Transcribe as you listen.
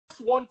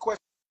one question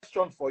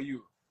for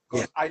you.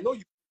 Yeah. I know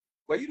you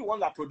were you the one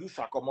that produced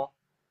Shakomo?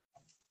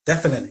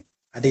 Definitely,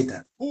 I did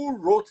that. Who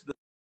wrote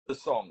the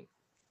song?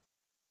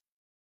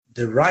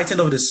 The writing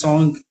of the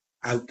song,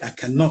 I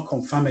cannot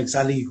confirm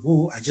exactly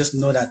who. I just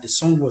know that the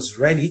song was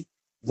ready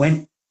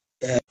when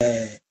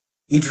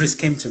Idris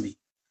came to me.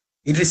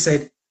 Idris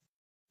said,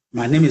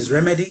 "My name is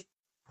Remedy.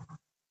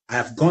 I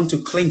have gone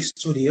to Clink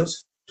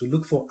Studios to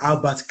look for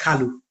Albert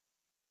Kalu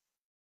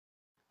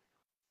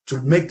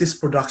to make this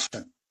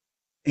production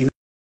in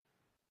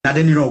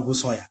Adeniro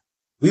Ogusoya."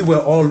 We were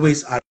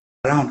always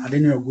around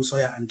Adeniro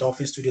Ogusoya and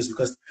Dolphin Studios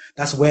because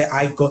that's where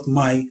I got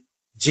my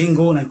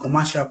jingle and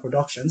commercial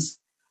productions.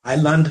 I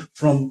learned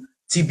from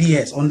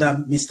TBS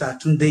under Mr.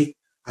 Tunde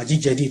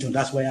Ajijedito.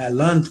 That's where I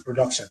learned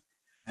production.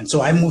 And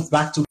so I moved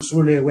back to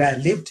Surulere where I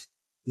lived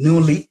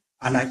newly,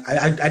 and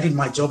I did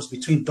my jobs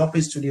between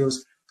Dolphin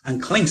Studios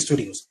and Clink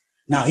Studios.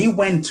 Now, he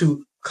went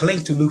to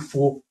Clink to look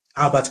for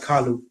Albert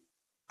Kalu.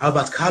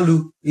 Albert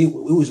Kalu, he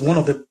was one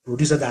of the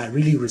producers that I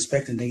really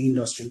respect in the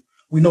industry.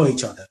 We know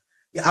each other.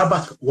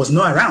 Albert was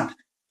not around.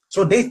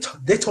 So they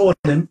told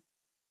him,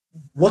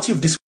 what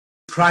you've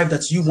described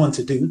that you want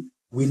to do,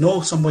 we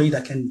know somebody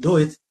that can do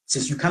it.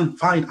 Since you can't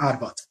find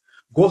Albert,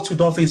 go to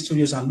Dolphin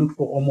Studios and look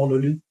for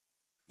Omololu.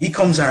 He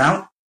comes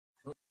around.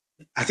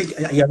 I think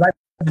he arrived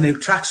in a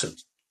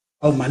tracksuit.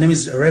 Oh, my name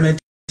is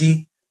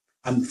Remedy.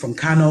 I'm from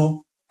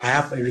Kano. I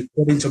have a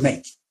recording to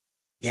make.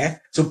 Yeah.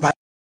 So by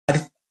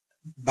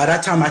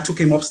that time, I took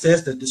him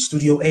upstairs, the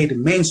studio A, the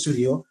main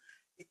studio.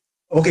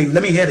 Okay,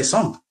 let me hear the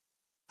song.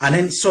 And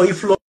then, so he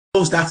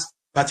flows that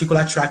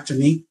particular track to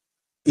me.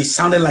 It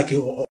sounded like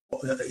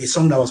a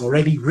song that was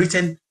already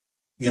written,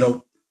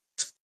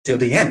 till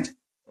the end.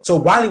 So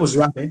while he was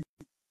rapping,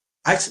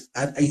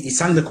 he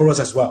sang the chorus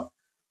as well.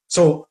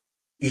 So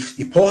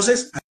he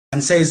pauses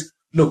and says,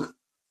 "Look,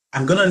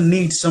 I'm going to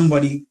need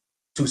somebody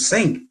to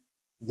sing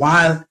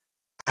while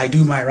I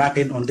do my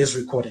rapping on this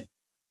recording."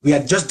 We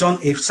had just done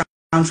a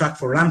soundtrack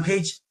for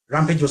Rampage.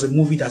 Rampage was a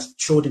movie that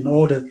showed in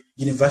all the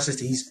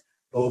universities,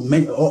 or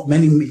many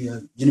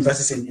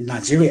universities in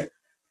Nigeria.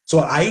 So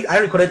I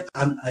recorded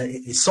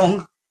a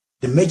song.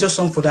 The major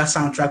song for that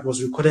soundtrack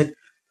was recorded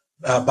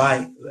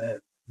by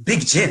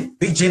Big Jin.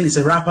 Big Jin is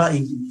a rapper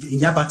in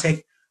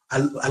Yabatek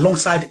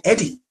alongside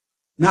Eddie.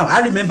 Now, I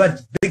remember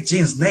Big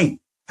Jin's name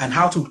and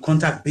how to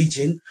contact Big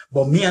Jin,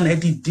 but me and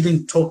Eddie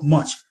didn't talk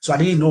much, so I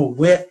didn't know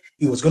where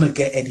he was going to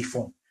get Eddie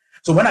from.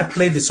 So when I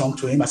played the song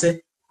to him, I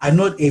said, "I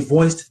know a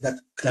voice that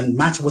can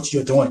match what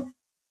you're doing."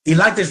 He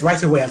liked it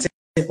right away and said,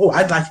 "Oh,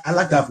 I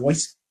like that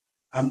voice.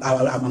 I'm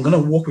going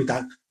to work with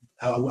that.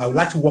 I would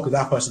like to work with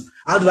that person.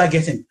 How do I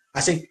get him?" I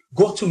said,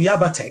 "Go to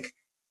Yabatek,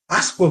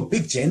 ask for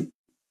Big Jin.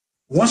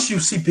 Once you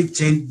see Big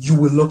Jin, you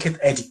will locate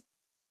Eddie."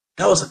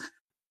 That was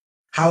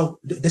how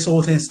this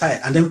whole thing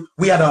started. And then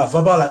we had a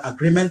verbal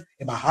agreement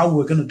about how we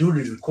were going to do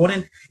the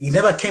recording. He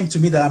never came to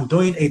me that I'm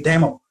doing a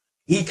demo.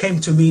 He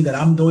came to me that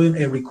I'm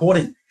doing a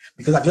recording,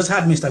 because I just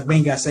had Mr.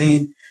 Gbenga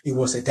saying it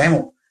was a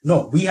demo.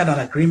 No, we had an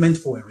agreement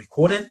for a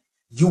recording.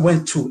 You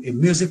went to a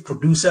music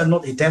producer,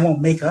 not a demo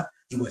maker.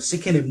 You were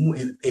seeking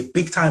a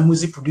big-time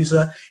music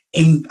producer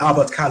in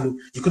Albert Kalu.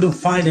 You couldn't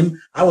find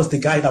him. I was the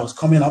guy that was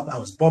coming up. I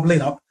was bubbling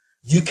up.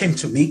 You came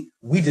to me.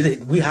 We did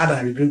it. We had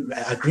an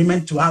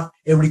agreement to have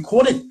a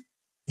recording.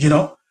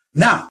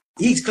 Now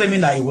he's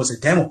claiming that it was a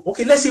demo.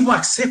 Okay, let's even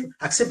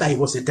accept that it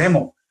was a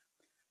demo.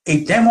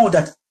 A demo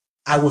that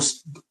I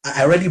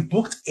already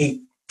booked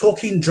a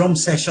talking drum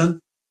session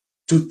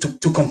to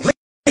complete.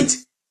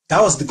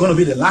 That was going to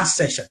be the last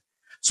session.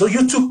 So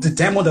you took the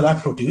demo that I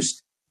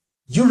produced.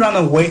 You ran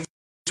away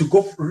to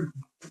go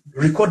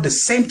record the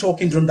same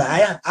talking drum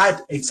that I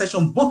had a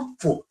session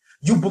booked for.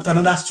 You booked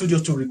another studio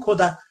to record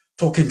that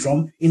talking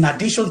drum in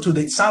addition to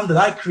the sound that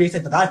I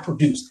created, that I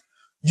produced.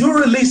 You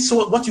released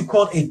what you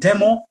call a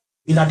demo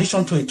in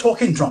addition to a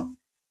talking drum.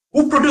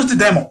 Who produced the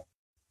demo?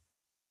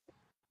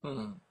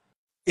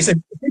 It's a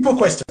simple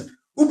question.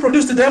 Who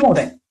produced the demo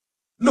then?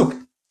 Look,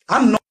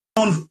 I'm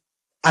known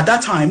at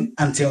that time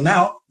until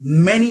now.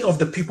 Many of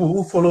the people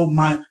who follow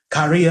my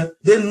career,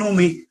 they know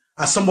me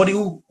as somebody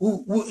who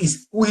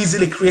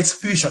easily creates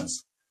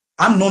fusions.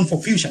 I'm known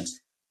for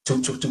fusions,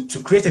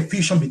 to create a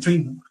fusion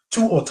between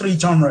 2 or 3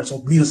 genres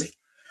of music.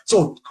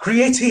 So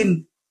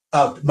creating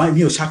my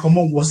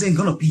Shakomo wasn't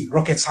going to be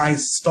rocket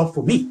science stuff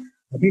for me.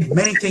 I did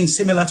many things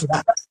similar to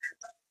that.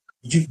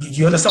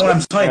 You understand what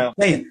I'm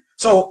saying?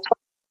 So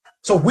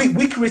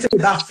we created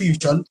that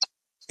fusion.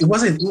 It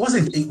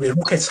wasn't a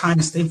rocket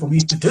science thing for me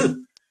to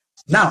do.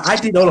 Now I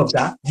did all of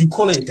that. You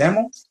call it a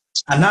demo,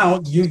 and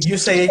now you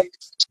say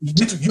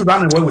you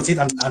ran away with it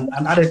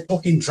and added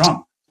talking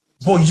drum,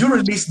 but you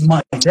released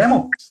my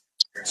demo.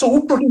 So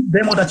who produced the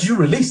demo that you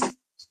released?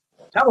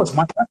 That was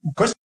my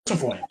question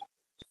for him.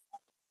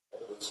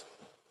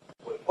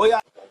 Oh yeah,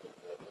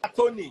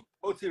 Tony,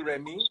 Oti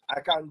Remy,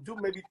 I can do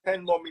maybe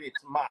 10 more minutes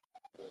max.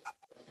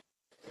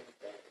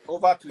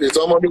 Over to you. Is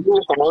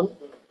Omololu on?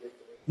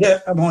 Yeah,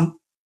 I'm on.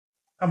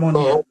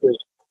 Okay.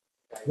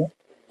 Yeah.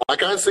 I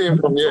can't see him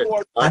from here,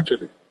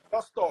 actually.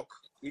 Just talk.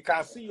 He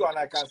can see you and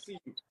I can see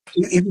you.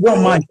 If you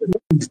don't mind,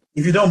 please,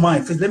 if you don't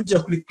mind, please, let me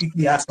just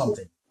quickly ask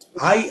something.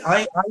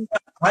 I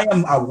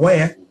am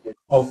aware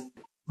of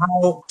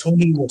how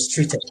Tony was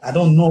treated. I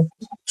don't know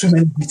too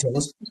many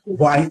details,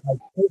 but I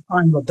still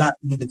find that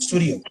in the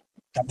studio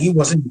that he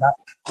wasn't that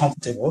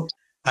comfortable.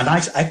 And I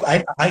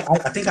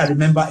think I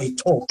remember a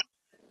talk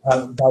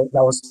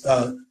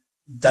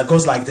that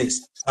goes like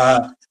this.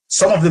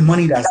 Some of the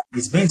money that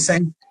is being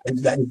spent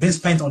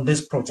on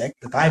this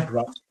project that I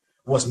brought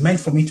was meant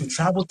for me to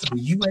travel to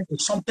the US or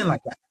something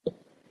like that. Do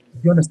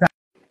you understand?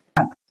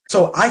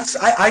 So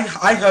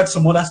I heard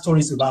some other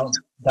stories about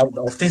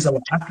of things that were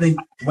happening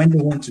when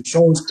they went to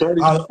shows. Sorry,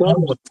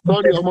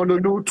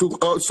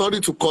 Omololu, sorry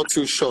to cut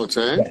you short.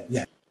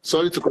 Yeah.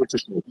 Sorry to cut you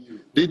short.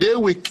 The day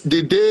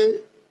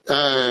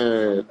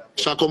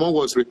Shakomo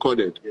was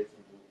recorded,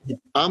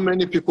 how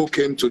many people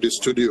came to the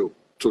studio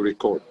to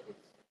record?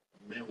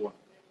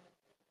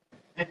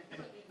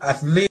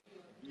 At least,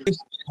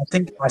 I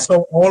think I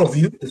saw all of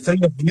you, the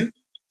three of you.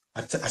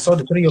 I saw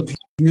the three of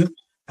you,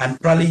 and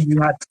probably you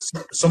had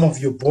some of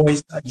your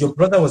boys. Your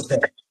brother was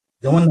there,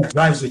 the one that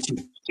drives with you.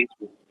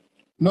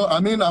 No, I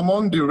mean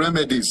among the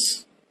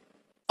Remedies.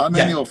 How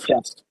many of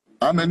us?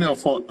 How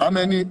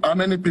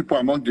many people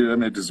among the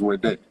Remedies were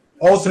there?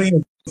 All three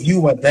of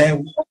you were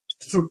there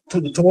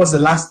towards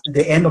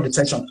the end of the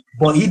session.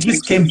 But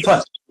Idris came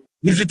first.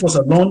 Idris was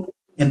alone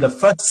in the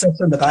first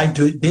session that I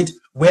did,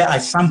 where I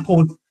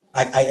sampled.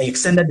 I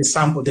extended the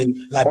sample, the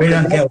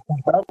Liberian girl.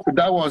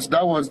 That was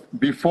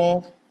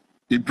before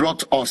he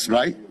brought us,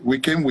 right? We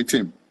came with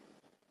him.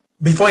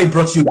 Before he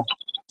brought you back.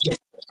 Yes.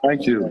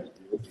 Thank you.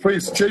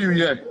 Freeze, cheer you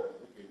here.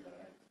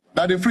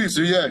 Daddy Freeze,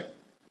 you here?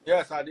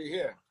 Yes, I did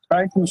hear.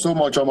 Thank you so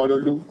much,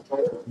 Omololu.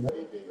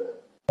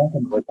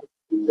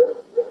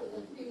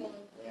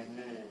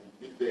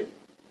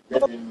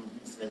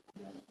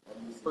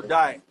 To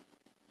die.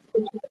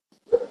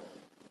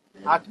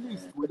 At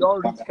least we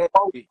don't reach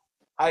halfway.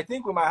 I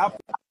think we might have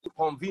to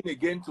convene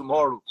again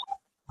tomorrow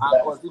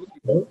and continue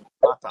the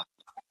matter.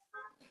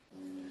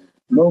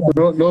 No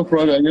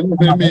problem. You know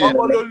me.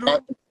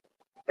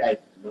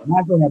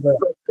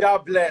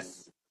 God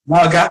bless.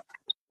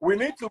 We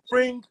need to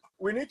bring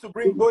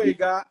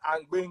Gbenga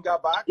and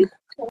Gbenga back.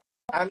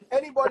 And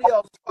anybody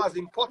else who has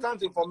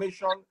important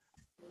information,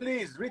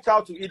 please reach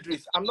out to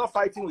Idris. I'm not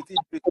fighting with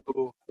Idris.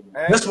 So,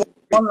 just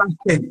one last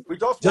thing. We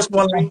just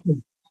one last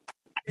thing.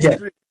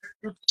 Idris,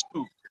 you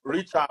to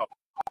reach out.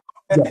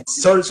 Yeah,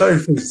 sorry,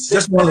 please.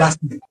 Just one last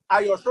thing.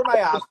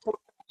 Ayoshomaya has put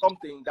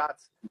something that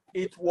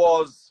it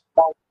was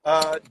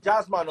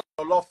Jasmine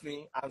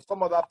Olofin and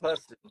some other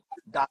person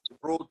that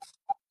wrote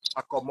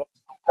Shakomo.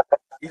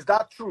 Is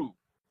that true?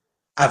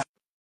 I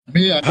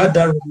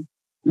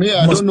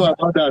don't know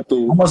about that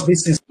too. I must be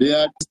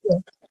sincere.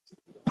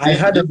 I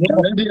had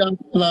already had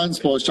plans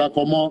for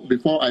Shakomo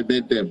before I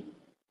met them.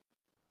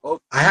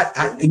 Okay.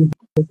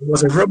 It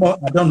was a rumor.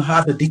 I don't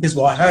have the details,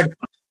 but I heard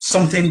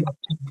something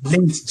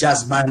linked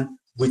Jasmine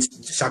with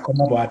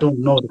Shakomo, but I don't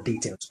know the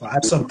details. But I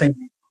had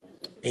something.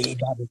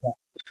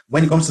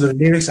 When it comes to the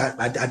lyrics,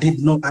 I did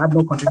know I have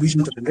no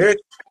contribution to the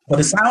lyrics, but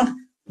the sound,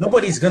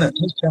 nobody's gonna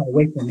take that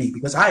away from me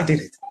because I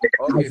did it.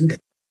 Okay. I did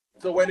it.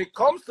 So when it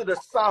comes to the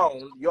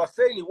sound, you're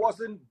saying it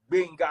wasn't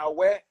Gbenga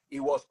where it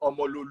was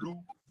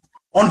Omololu?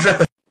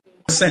 100%.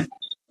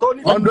 100%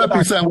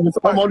 was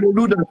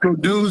Omololu that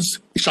produced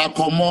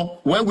Shakomo.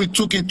 When we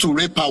took it to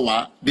Ray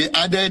Power, they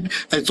added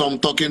some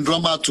talking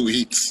drummer to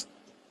it.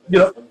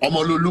 Yeah.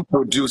 Omololu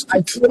produced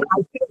it.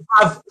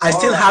 I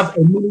still have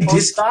a movie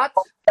disc.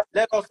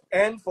 Let us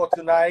end for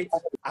tonight.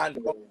 And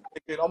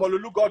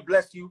Omololu, God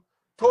bless you.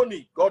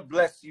 Tony, God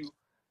bless you.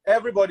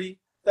 Everybody,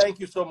 thank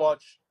you so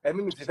much.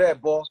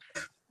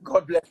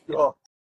 God bless you all.